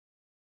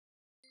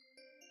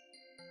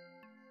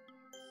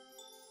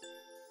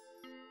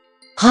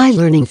Hi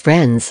learning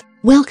friends,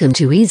 welcome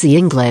to Easy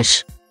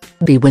English.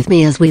 Be with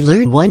me as we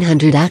learn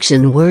 100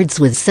 action words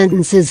with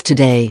sentences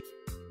today.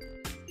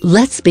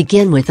 Let's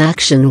begin with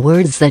action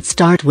words that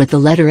start with the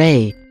letter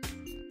A.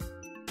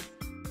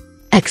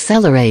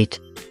 Accelerate.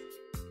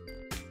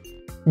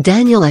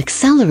 Daniel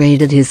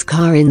accelerated his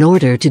car in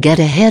order to get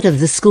ahead of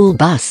the school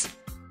bus.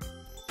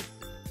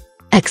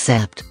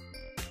 Accept.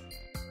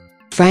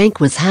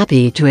 Frank was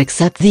happy to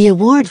accept the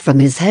award from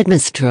his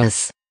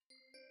headmistress.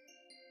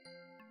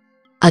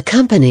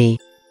 Accompany.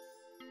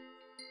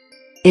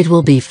 It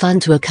will be fun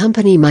to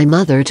accompany my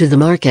mother to the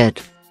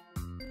market.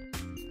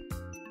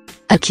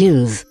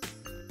 Accuse.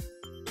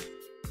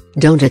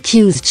 Don't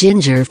accuse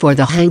Ginger for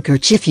the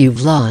handkerchief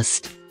you've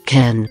lost,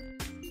 Ken.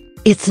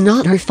 It's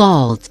not her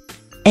fault.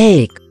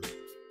 Ache.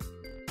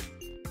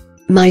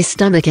 My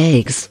stomach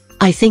aches.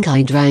 I think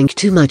I drank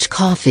too much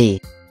coffee.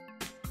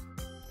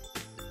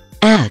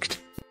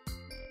 Act.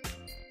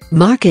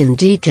 Mark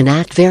indeed can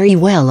act very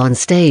well on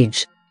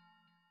stage.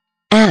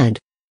 Add.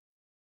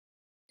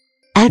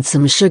 Add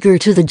some sugar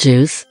to the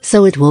juice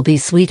so it will be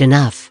sweet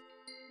enough.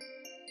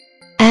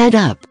 Add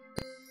up.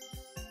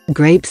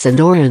 Grapes and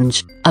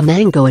orange, a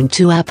mango and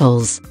 2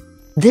 apples.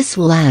 This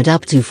will add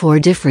up to 4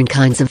 different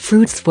kinds of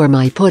fruits for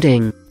my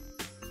pudding.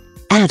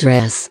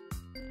 Address.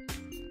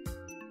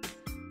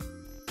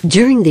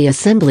 During the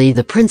assembly,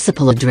 the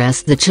principal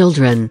addressed the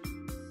children.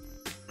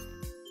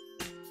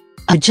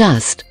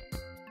 Adjust.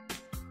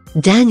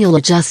 Daniel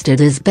adjusted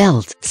his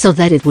belt so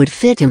that it would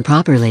fit him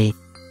properly.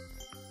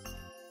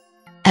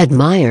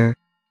 Admire.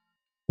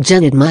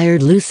 Jen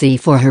admired Lucy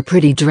for her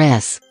pretty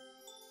dress.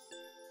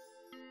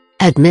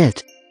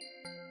 Admit.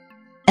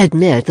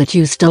 Admit that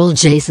you stole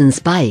Jason's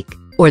bike,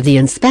 or the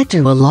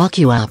inspector will lock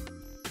you up.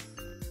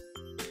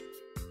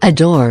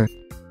 Adore.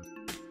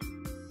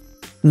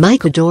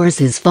 Mike adores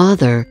his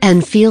father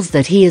and feels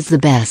that he is the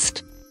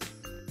best.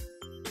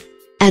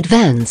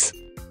 Advance.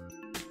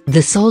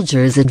 The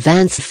soldiers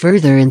advanced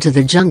further into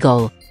the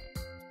jungle.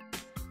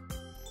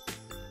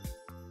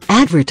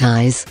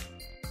 Advertise.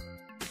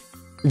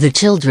 The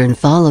children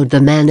followed the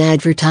man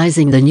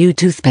advertising the new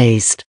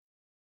toothpaste.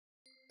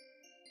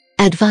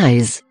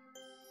 Advise.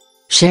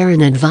 Sharon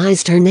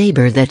advised her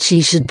neighbor that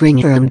she should bring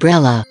her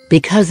umbrella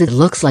because it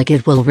looks like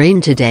it will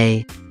rain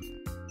today.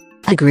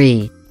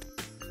 Agree.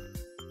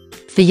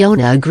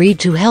 Fiona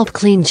agreed to help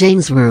clean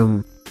Jane's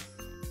room.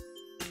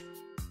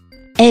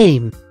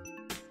 Aim.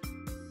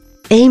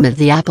 Aim at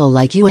the apple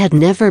like you had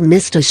never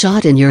missed a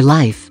shot in your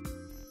life.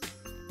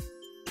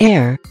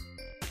 Air.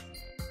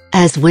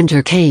 As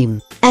winter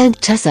came,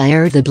 Aunt Tessa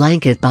aired the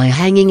blanket by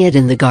hanging it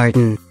in the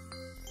garden.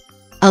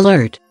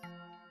 Alert.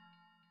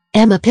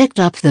 Emma picked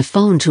up the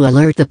phone to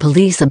alert the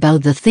police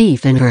about the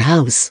thief in her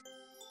house.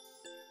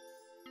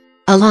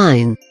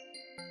 Align.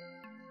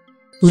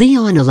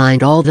 Leon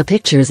aligned all the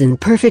pictures in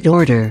perfect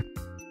order.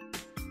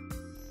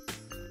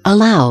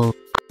 Allow.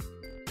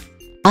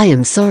 I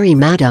am sorry,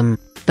 madam,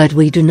 but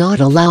we do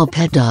not allow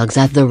pet dogs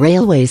at the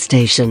railway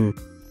station.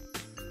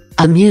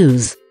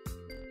 Amuse.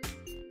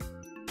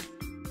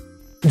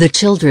 The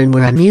children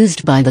were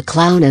amused by the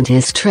clown and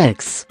his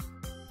tricks.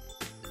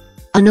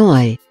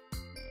 Annoy.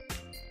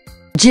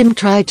 Jim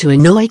tried to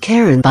annoy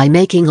Karen by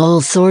making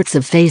all sorts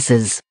of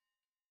faces.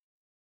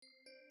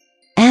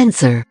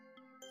 Answer.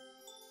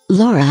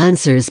 Laura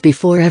answers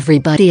before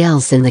everybody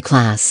else in the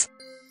class.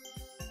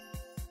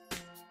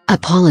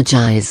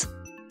 Apologize.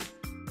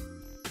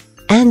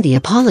 Andy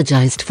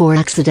apologized for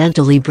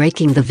accidentally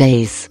breaking the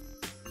vase.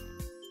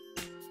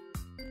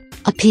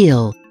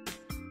 Appeal.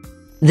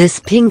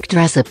 This pink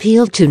dress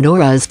appealed to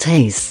Nora's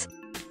tastes.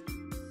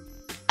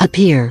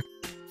 Appear.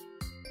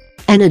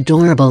 An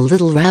adorable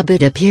little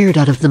rabbit appeared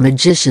out of the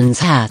magician's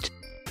hat.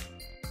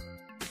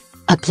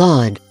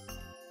 Applaud.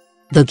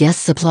 The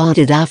guests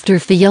applauded after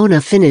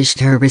Fiona finished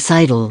her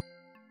recital.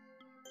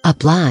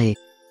 Apply.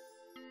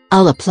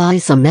 I'll apply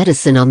some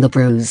medicine on the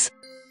bruise.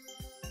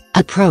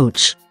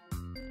 Approach.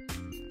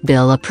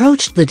 Bill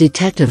approached the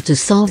detective to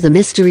solve the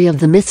mystery of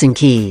the missing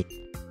key.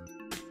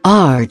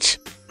 Arch.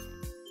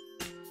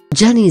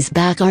 Jenny's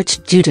back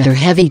arched due to her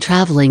heavy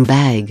traveling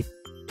bag.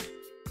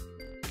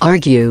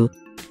 Argue.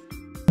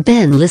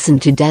 Ben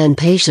listened to Dan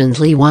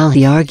patiently while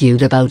he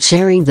argued about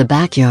sharing the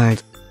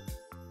backyard.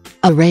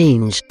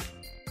 Arrange.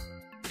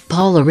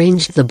 Paul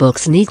arranged the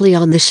books neatly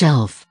on the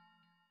shelf.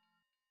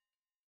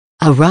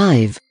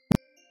 Arrive.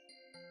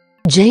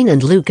 Jane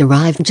and Luke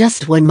arrived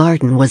just when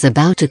Martin was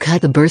about to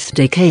cut the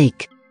birthday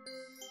cake.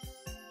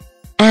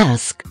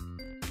 Ask.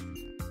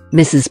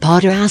 Mrs.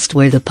 Potter asked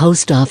where the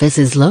post office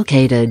is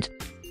located.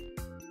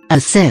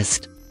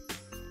 Assist.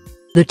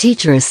 The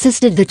teacher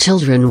assisted the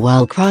children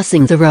while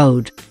crossing the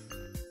road.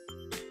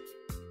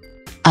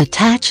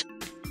 Attach.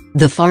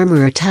 The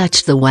farmer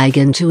attached the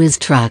wagon to his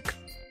truck.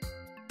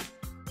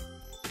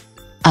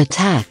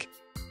 Attack.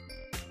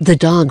 The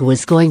dog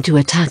was going to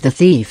attack the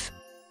thief.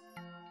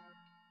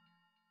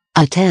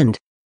 Attend.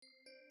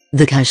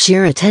 The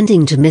cashier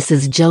attending to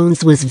Mrs.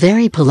 Jones was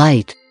very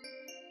polite.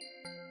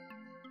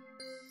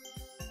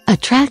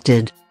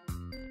 Attracted.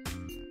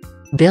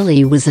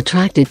 Billy was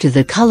attracted to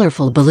the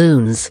colorful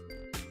balloons.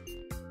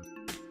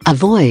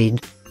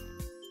 Avoid.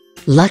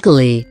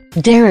 Luckily,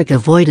 Derek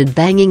avoided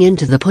banging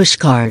into the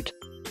pushcart.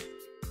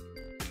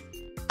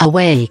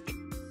 Awake.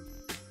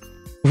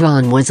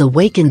 Ron was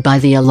awakened by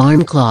the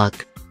alarm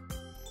clock.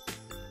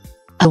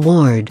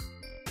 Award.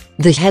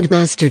 The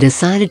headmaster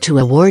decided to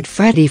award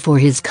Freddie for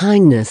his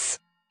kindness.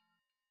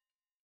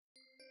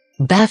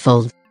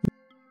 Baffled.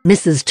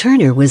 Mrs.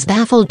 Turner was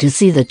baffled to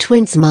see the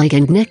twins Mike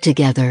and Nick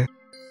together.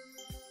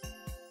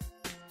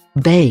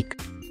 Bake.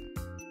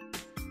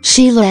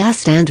 Sheila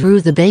asked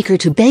Andrew the baker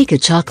to bake a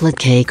chocolate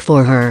cake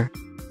for her.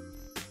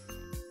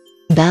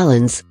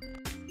 Balance.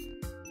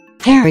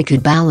 Harry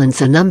could balance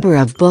a number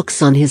of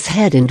books on his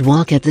head and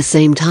walk at the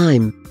same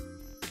time.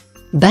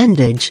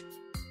 Bandage.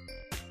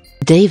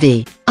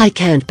 Davy, I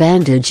can't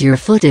bandage your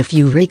foot if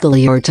you wriggle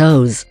your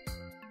toes.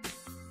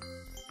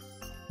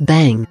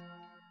 Bang.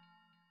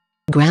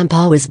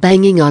 Grandpa was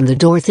banging on the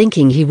door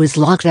thinking he was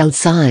locked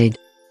outside.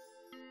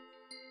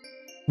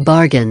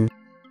 Bargain.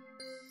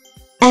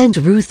 Aunt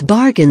Ruth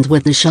bargained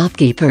with the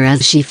shopkeeper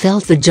as she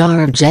felt the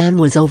jar of jam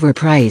was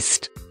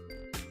overpriced.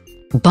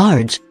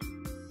 Barge.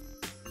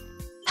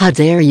 How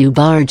dare you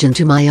barge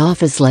into my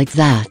office like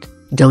that?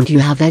 Don't you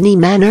have any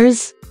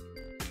manners?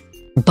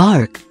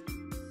 Bark.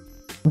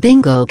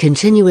 Bingo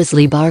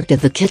continuously barked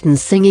at the kitten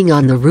singing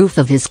on the roof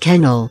of his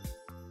kennel.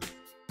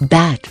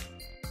 Bat.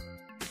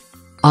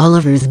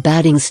 Oliver's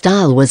batting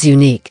style was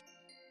unique.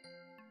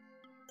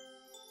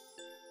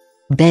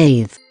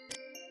 Bathe.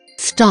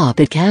 Stop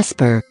it,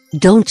 Casper,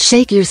 don't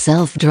shake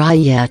yourself dry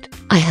yet,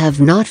 I have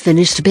not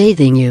finished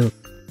bathing you.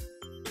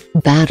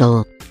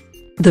 Battle.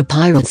 The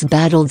pirates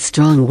battled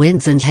strong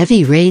winds and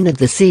heavy rain at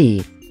the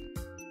sea.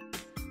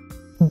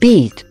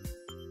 Beat.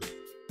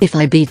 If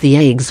I beat the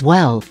eggs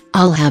well,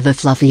 I'll have a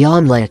fluffy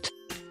omelette.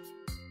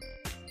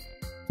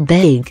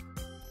 Beg.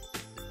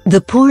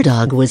 The poor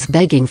dog was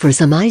begging for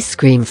some ice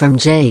cream from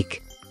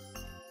Jake.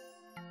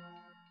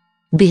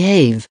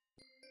 Behave.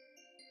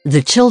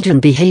 The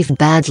children behaved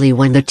badly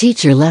when the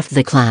teacher left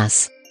the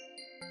class.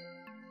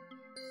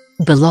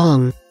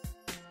 Belong.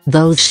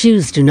 Those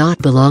shoes do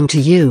not belong to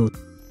you.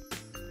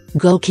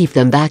 Go keep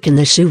them back in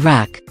the shoe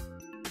rack.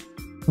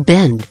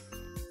 Bend.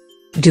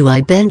 Do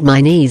I bend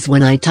my knees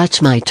when I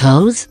touch my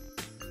toes?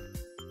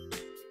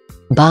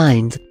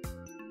 Bind.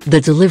 The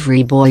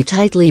delivery boy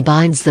tightly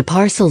binds the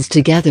parcels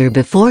together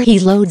before he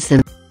loads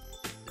them.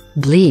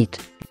 Bleat.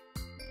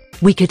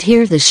 We could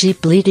hear the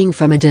sheep bleating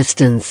from a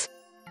distance.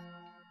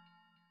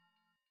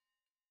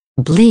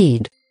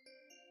 Bleed.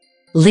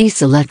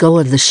 Lisa let go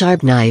of the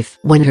sharp knife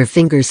when her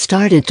fingers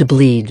started to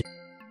bleed.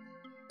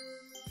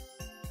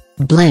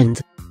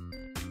 Blend.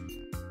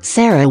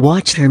 Sarah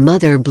watched her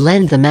mother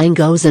blend the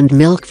mangoes and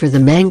milk for the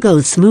mango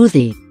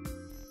smoothie.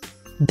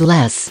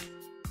 Bless.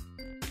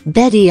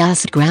 Betty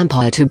asked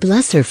Grandpa to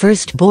bless her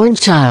firstborn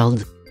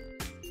child.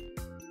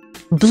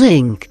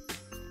 Blink.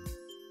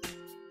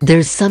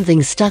 There's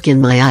something stuck in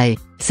my eye,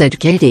 said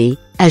Katie,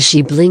 as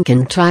she blinked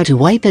and tried to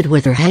wipe it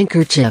with her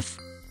handkerchief.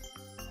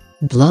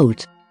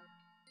 Bloat.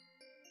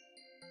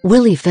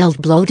 Willie felt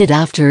bloated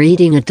after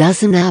eating a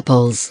dozen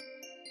apples.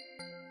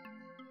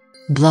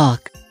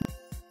 Block.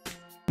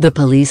 The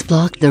police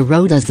blocked the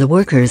road as the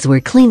workers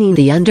were cleaning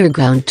the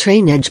underground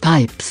train edge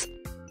pipes.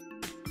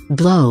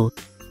 Blow.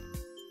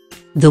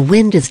 The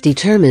wind is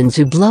determined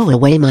to blow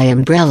away my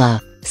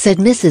umbrella, said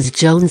Mrs.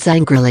 Jones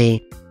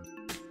angrily.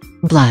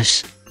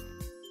 Blush.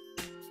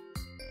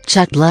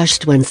 Chuck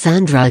blushed when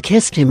Sandra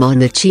kissed him on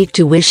the cheek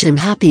to wish him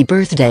happy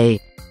birthday.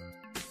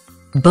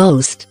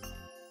 Boast.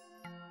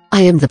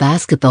 I am the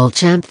basketball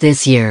champ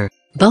this year,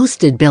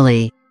 boasted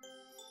Billy.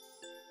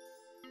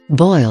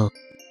 Boil.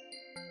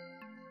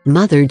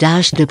 Mother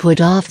dashed to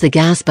put off the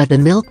gas but the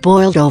milk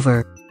boiled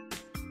over.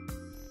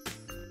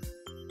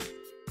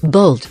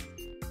 Bolt.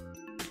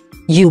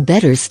 You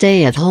better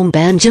stay at home,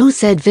 Banjo,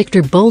 said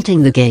Victor,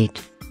 bolting the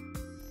gate.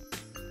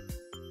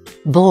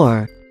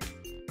 Bore.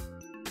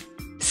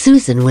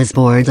 Susan was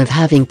bored of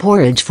having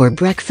porridge for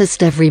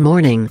breakfast every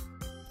morning.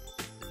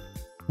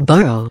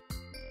 Borrow.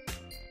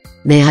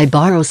 May I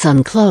borrow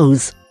some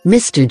clothes,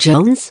 Mr.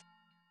 Jones?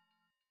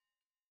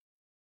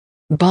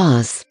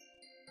 Boss.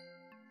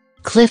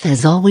 Cliff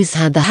has always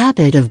had the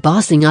habit of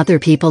bossing other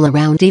people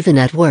around even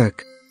at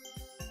work.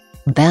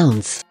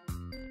 Bounce.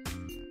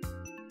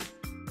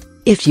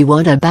 If you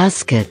want a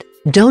basket,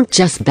 don't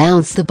just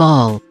bounce the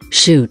ball,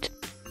 shoot.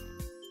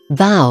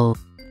 Bow.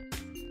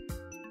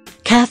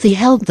 Kathy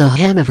held the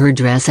hem of her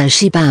dress as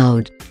she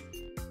bowed.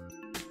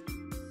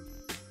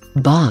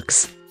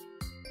 Box.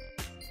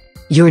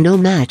 You're no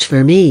match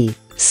for me,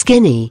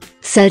 Skinny,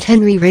 said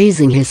Henry,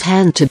 raising his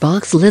hand to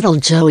box little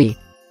Joey.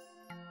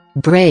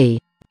 Bray.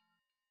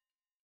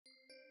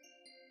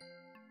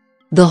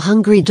 The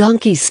hungry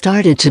donkey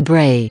started to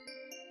bray.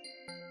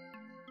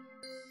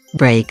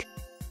 Break.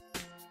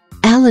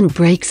 Alan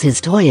breaks his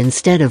toy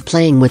instead of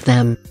playing with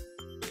them.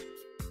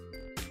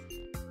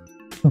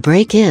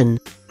 Break in.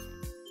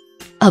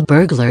 A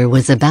burglar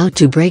was about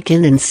to break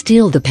in and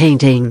steal the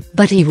painting,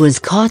 but he was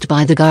caught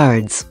by the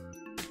guards.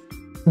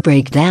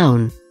 Break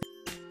down.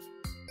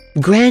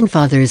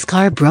 Grandfather's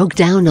car broke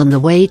down on the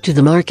way to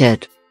the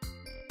market.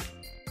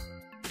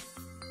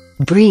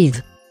 Breathe.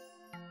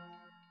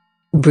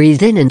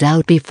 Breathe in and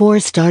out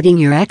before starting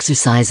your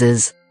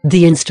exercises,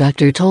 the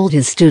instructor told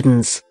his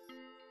students.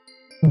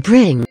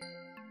 Bring.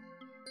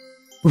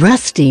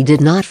 Rusty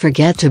did not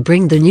forget to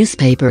bring the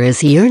newspaper as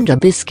he earned a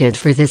biscuit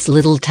for this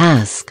little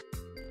task.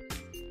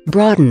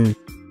 Broaden.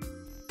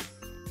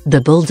 The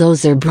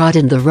bulldozer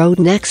broadened the road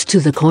next to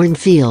the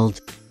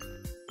cornfield.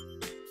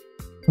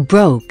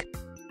 Broke.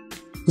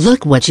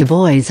 Look what you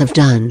boys have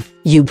done,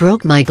 you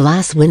broke my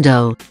glass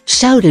window,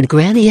 shouted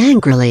Granny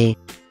angrily.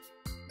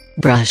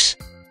 Brush.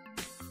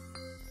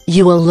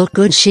 You will look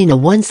good, Sheena,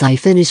 once I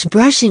finish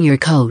brushing your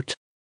coat.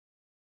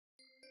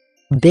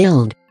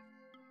 Build.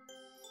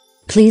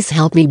 Please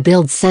help me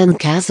build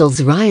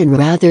sandcastles, Ryan,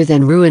 rather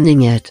than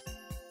ruining it.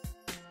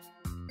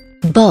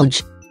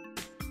 Bulge.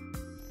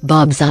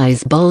 Bob's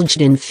eyes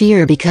bulged in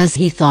fear because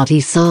he thought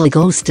he saw a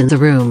ghost in the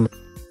room.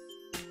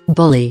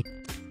 Bully.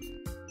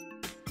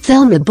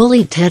 Thelma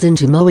bullied Ted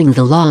into mowing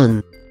the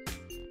lawn.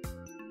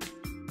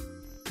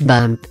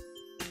 Bump.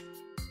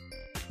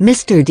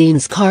 Mr.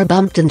 Dean's car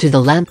bumped into the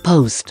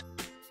lamppost.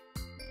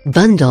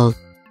 Bundle.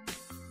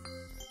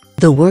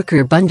 The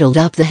worker bundled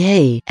up the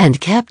hay and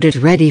kept it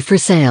ready for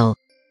sale.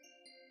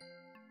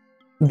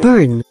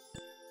 Burn.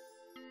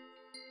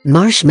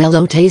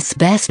 Marshmallow tastes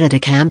best at a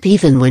camp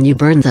even when you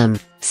burn them,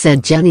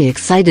 said Jenny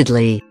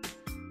excitedly.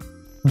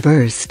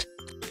 Burst.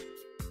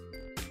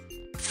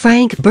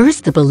 Frank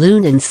burst the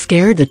balloon and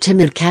scared the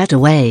timid cat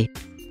away.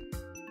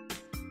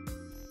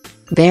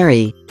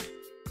 Bury.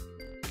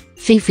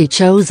 Fifi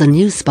chose a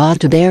new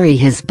spot to bury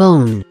his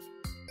bone.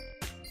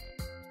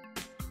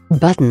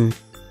 Button.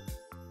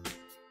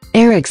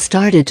 Eric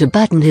started to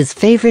button his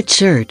favorite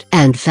shirt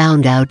and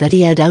found out that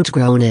he had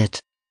outgrown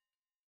it.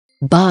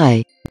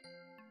 Buy.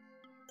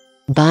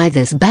 Buy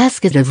this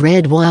basket of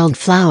red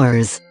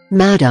wildflowers,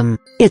 madam,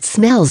 it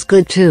smells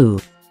good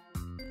too.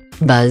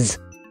 Buzz.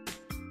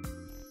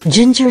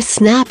 Ginger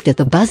snapped at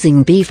the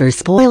buzzing beaver,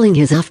 spoiling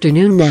his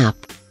afternoon nap.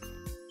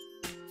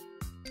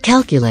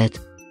 Calculate.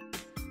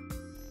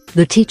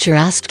 The teacher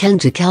asked Ken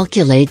to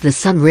calculate the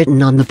sum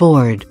written on the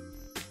board.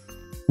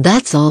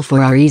 That's all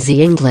for our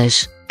Easy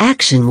English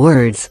action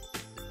words.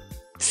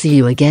 See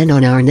you again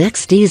on our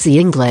next Easy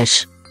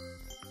English.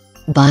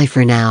 Bye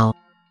for now.